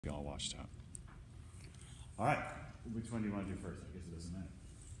washed out. All right. Which one do you want to do first? I guess it doesn't matter.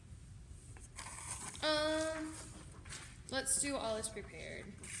 Let's do All Is Prepared.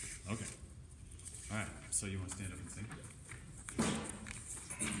 Okay. All right. So you want to stand up and sing?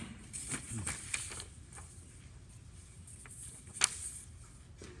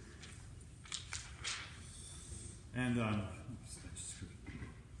 And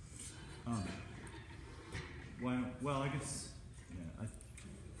well, I guess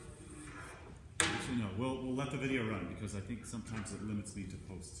actually no. We'll let the video run because I think sometimes it limits me to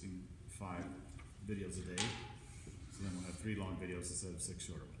posting 5 videos a day. So then we'll have 3 long videos instead of 6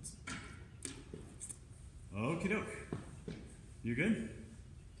 shorter ones. Okie doke. You good?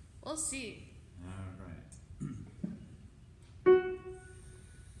 We'll see. All right.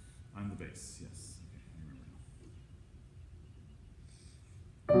 I'm the bass. Yes. Okay, I remember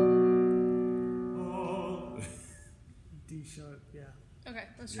now. Oh. D sharp. Yeah. Okay,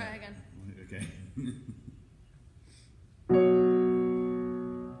 let's try again. Okay.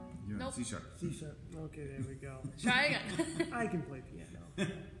 You're Nope. on C sharp. C sharp. Okay, there we go. Try again. I can play piano.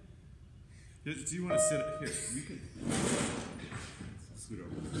 Do you want to sit here? We can scoot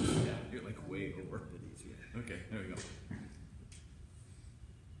over. Yeah, you're like way over. Okay, there we go.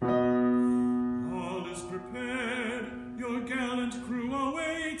 All is prepared, your gallant crew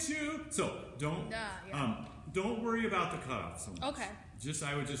await you. So don't worry about the cutoff so much. Okay.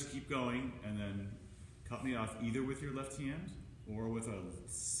 I would just keep going and then cut me off either with your left hand or with a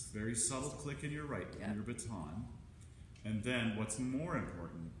very subtle click in your right, in your baton. And then what's more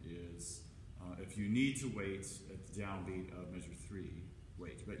important is if you need to wait at the downbeat of measure 3,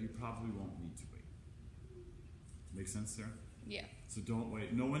 wait. But you probably won't need to wait. Make sense, Sarah? Yeah. So don't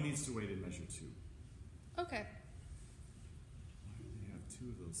wait. No one needs to wait in measure 2. Okay. They have 2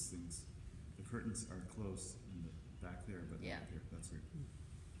 of those things. The curtains are closed in the back there, but not here. That's weird.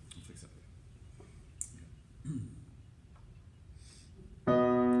 I'll fix that.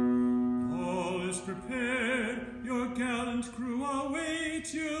 Okay. All is prepared. Your gallant crew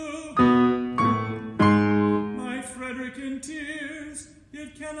await you. My Frederick in tears.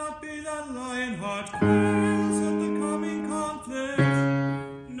 It cannot be that lion heart quails at the coming conflict.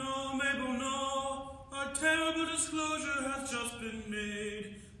 No, Mabel, no. A terrible disclosure has just been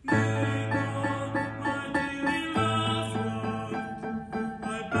made. Mabel, my dearly loved one. I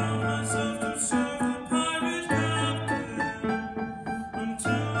bound myself to serve the pirate captain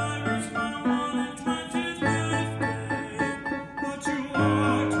until I reached my 120th birthday. But you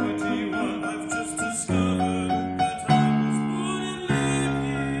are 21. I've just discovered that I was born in leap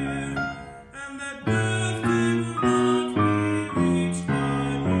year, and that birthday will not be reached by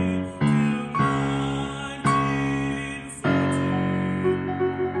me till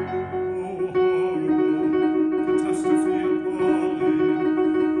 1940. Oh, horrible catastrophe appalling.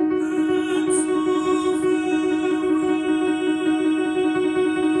 And so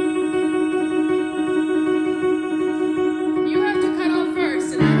You have to cut off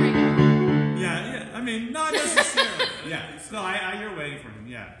first, and then I go. Yeah, I mean, not necessarily. Yeah, no, you're waiting for him,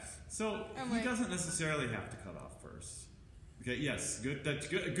 yeah. So, he doesn't necessarily have to cut off first. Okay, yes, good. That's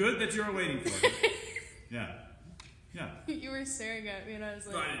good. Good that you're waiting for him. Yeah, yeah, You were staring at me, and I was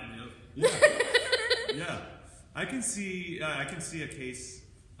like, I didn't know. yeah, yeah. I can see a case.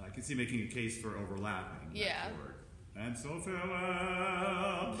 I can see making a case for overlapping. that Yeah. chord. And so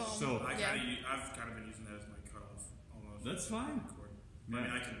farewell. Boom. So I've kind of been using that as my cutoff almost. that's fine. Chord. Yeah. I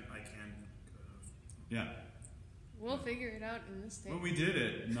mean, I can cut off. Yeah. we'll figure it out in this thing. When we did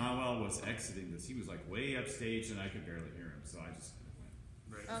it, Nawel was exiting this. He was like way upstage, and I could barely hear him. So I just kind of went.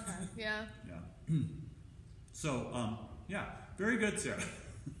 Right. Okay, yeah. Yeah. So, yeah, very good, Sarah.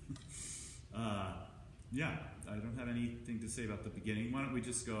 Yeah, I don't have anything to say about the beginning. Why don't we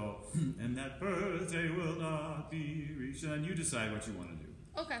just go, and that birthday will not be reached, and you decide what you want to do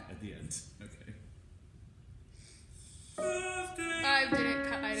Okay. at the end. Okay. Birthday. I didn't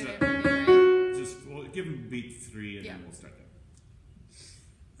cut. I didn't So- really right. Just we'll give him beat 3, and Yeah. then we'll start there.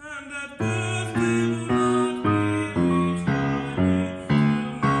 And that birthday will not be reached by me till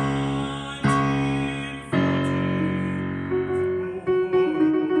 1940.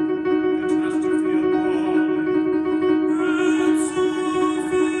 Catastrophe appalling. And so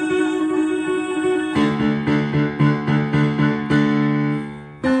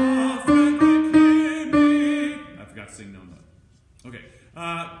I forgot to sing no note. Okay.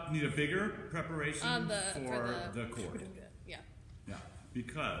 Need a bigger preparation for the chord. Yeah. Yeah,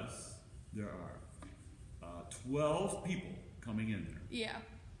 because there are 12 people coming in there, Yeah.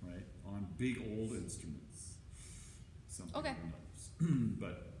 right, on big old instruments. Something Okay.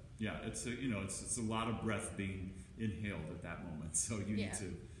 But yeah, it's a lot of breath being inhaled at that moment. So you need Yeah.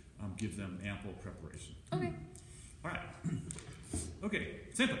 to give them ample preparation. Okay. All right. Okay,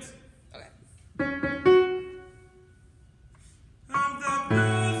 same place. Okay. And the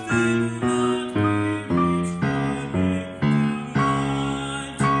birthday will not be reached by me till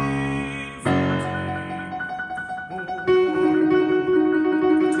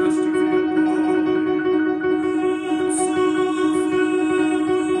 1940. Catastrophe appalling. And so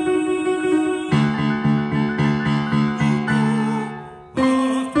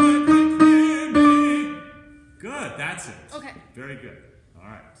Good, that's it. Okay. Very good. All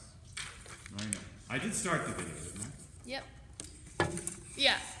right. Very nice. I did start the video, didn't I? Yep.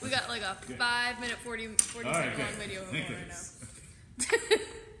 Yeah, we got like a Good. 5 minute, 40 All second right, long good. video of Thank it right now. goodness.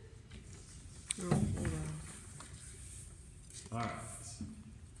 Oh, hold on. All right.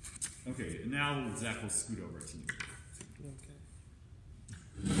 Okay, now Zach will scoot over to you. Okay.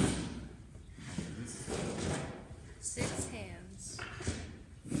 This- 6 hands.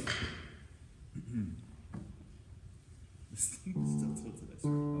 This thing is still tilted. I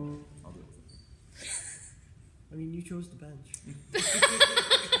swear. Oh, I'll do it. I mean, you chose the bench.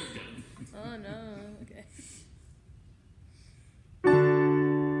 Oh no. Okay.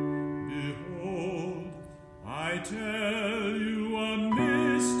 Behold, I tell you a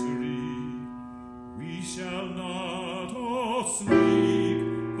mystery. We shall not all sleep,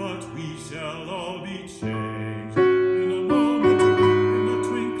 but we shall all be changed in a moment, in the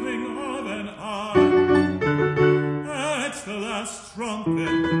twinkling of an eye. At the last trumpet.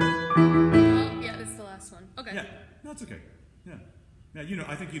 Oh, yeah, this is the last one. Okay. Yeah, that's okay. Yeah, yeah. You know,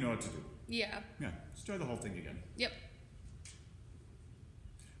 I think you know what to do. Yeah. Yeah, just try the whole thing again. Yep.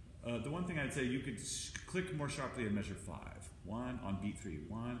 The one thing I'd say, you could click more sharply and measure 5. 1 on beat 3.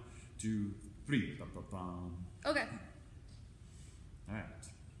 1, 2, 3. Ba-ba-bum. Okay. All right.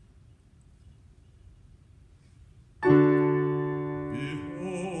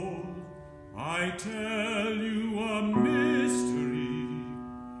 Behold, I tell you a mystery.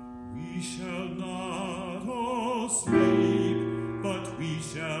 We shall not all sleep, but we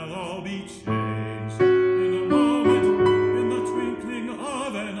shall all be changed in a moment, in the twinkling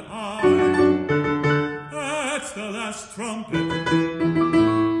of an eye. At the last trumpet.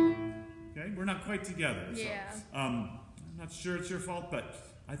 Okay, we're not quite together. So, Yeah. I'm not sure it's your fault, but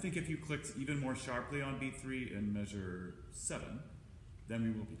I think if you clicked even more sharply on beat 3 and measure 7, then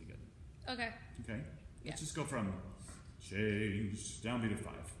we will be together. Okay. Okay? Yeah. Let's just go from change down beat to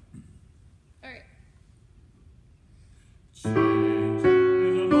 5. Alright. Change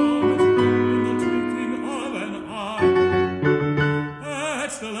in a moment, in the twinkling of an eye.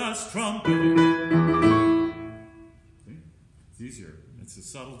 At the last trumpet. See? It's easier. It's a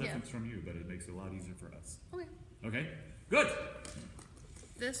subtle difference from you, but it makes it a lot easier for us. Okay. Okay? Good.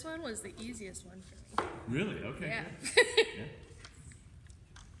 This one was the easiest one for me. Really? Okay. Yeah. Good. Yeah.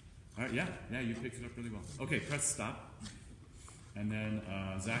 All right. Yeah. Yeah. You picked it up really well. Okay. Press stop. And then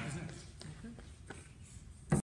Zach is next.